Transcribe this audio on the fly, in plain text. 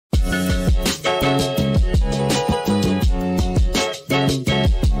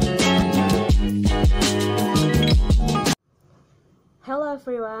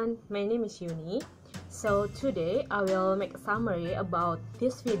everyone, my name is Yuni. So today I will make a summary about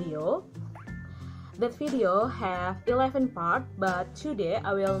this video. That video have 11 parts, but today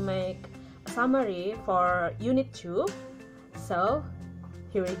I will make a summary for Unit 2. So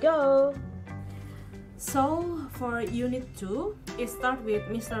here we go. So for Unit 2, it starts with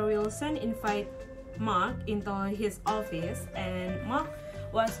Mr. Wilson invite Mark into his office, and Mark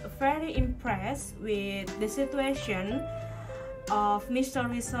was very impressed with the situation of Mr.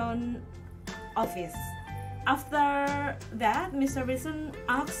 Wilson's office. After that, Mr. Wilson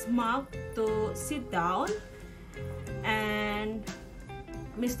asked Mark to sit down, and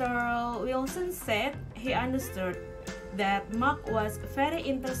Mr. Wilson said he understood that Mark was very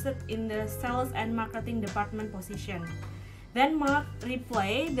interested in the sales and marketing department position. Then Mark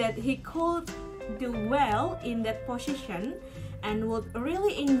replied that he could do well in that position and would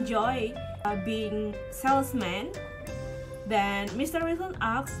really enjoy being salesman. Then Mr. Wilson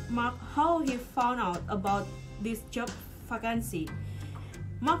asked Mark how he found out about this job vacancy.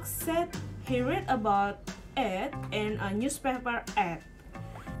 Mark said he read about it in a newspaper ad.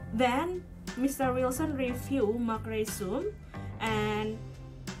 Then Mr. Wilson reviewed Mark's resume and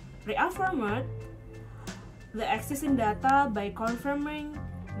reaffirmed the existing data by confirming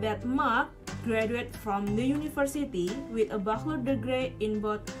that Mark graduated from the university with a bachelor's degree in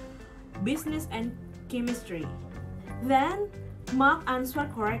both business and chemistry. Then Mark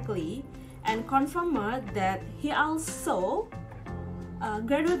answered correctly and confirmed that he also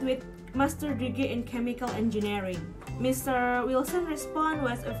graduated with master's degree in chemical engineering. Mr. Wilson's response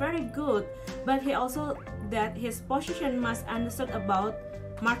was very good, but he also that his position must understood about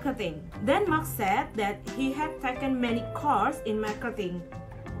marketing. Then Mark said that he had taken many courses in marketing,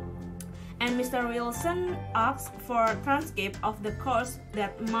 and Mr. Wilson asked for a transcript of the course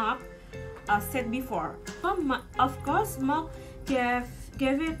that Mark said before. Of course, Mark gave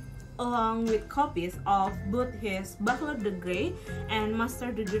it along with copies of both his bachelor's degree and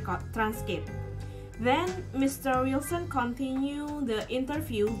master's degree transcript. Then Mr. Wilson continued the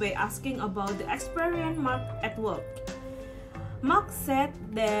interview by asking about the experience Mark at work. Mark said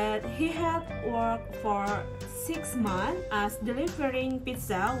that he had worked for 6 months as delivering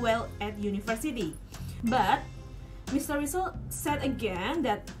pizza while at university. But Mr. Wilson said again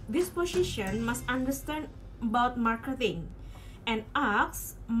that this position must understand about marketing and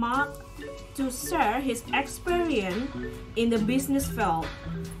asked Mark to share his experience in the business field.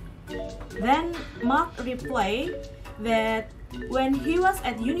 Then Mark replied that when he was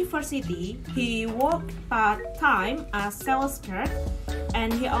at university, he worked part-time as sales clerk,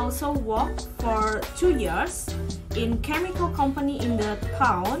 and he also worked for 2 years in chemical company in the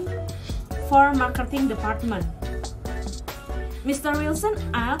town for marketing department. Mr. Wilson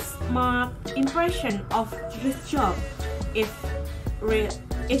asked Mark's impression of his job, if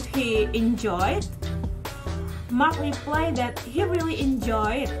he enjoyed. Mark replied that he really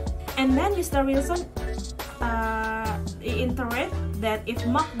enjoyed it. And then Mr. Wilson reiterated that if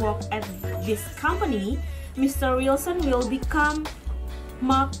Mark worked at this company, Mr. Wilson will become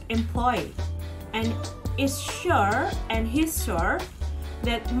Mark's employee, and he's sure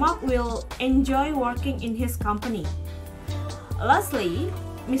that Mark will enjoy working in his company. Lastly,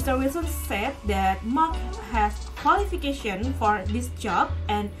 Mr. Wilson said that Mark has qualification for this job,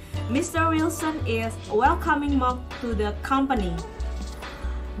 and Mr. Wilson is welcoming Mark to the company.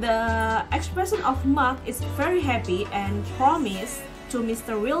 The expression of Mark is very happy and promised to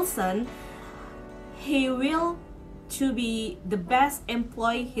Mr. Wilson he will to be the best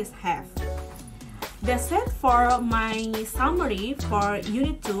employee he have. That's it for my summary for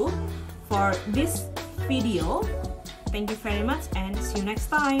Unit 2 for this video. Thank you very much and see you next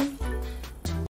time.